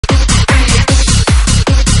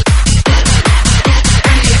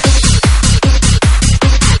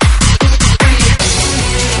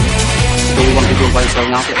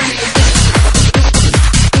selling artists.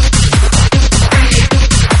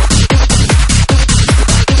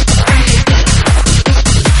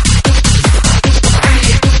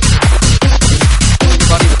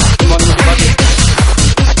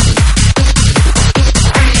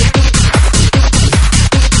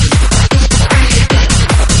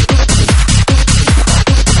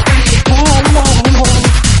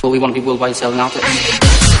 We want to be worldwide selling artists.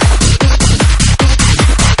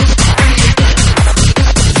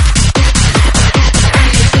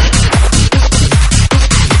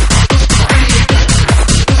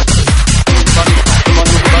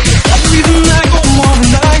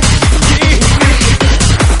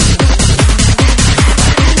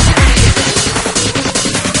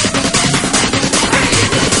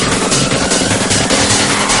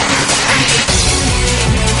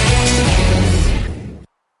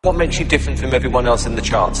 What makes you different from everyone else in the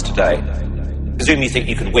charts today? Presume you think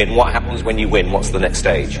you can win. What happens when you win? What's the next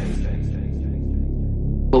stage?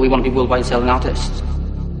 Well, we want to be worldwide selling artists.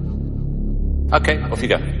 Okay, off you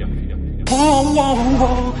go. Whoa, whoa,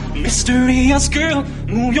 whoa, mysterious girl,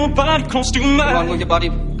 move your body close to mine. Come on, move your body.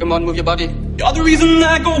 Come on, move your body. You're the reason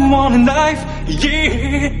I go on in life,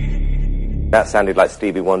 yeah. That sounded like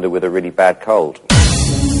Stevie Wonder with a really bad cold.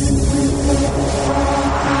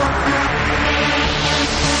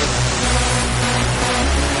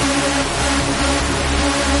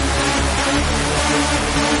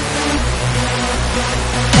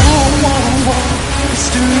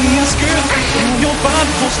 Mysterious girl, move your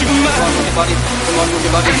body close to mine. Come on, move your body. Come on, move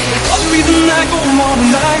your body. You're the reason I go on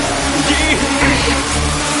in life, yeah.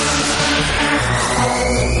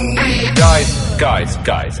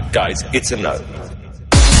 Guys, it's a no.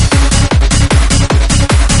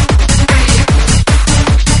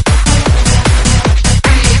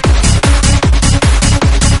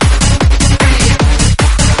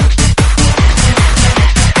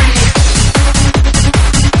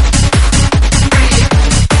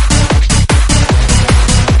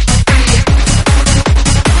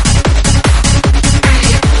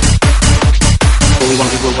 We want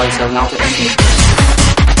to be worldwide selling artists.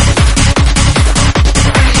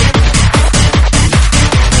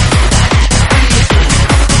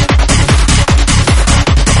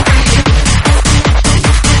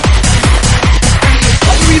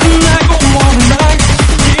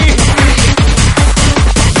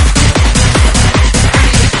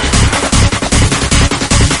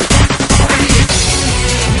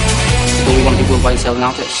 We want to be worldwide selling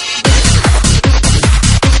artists.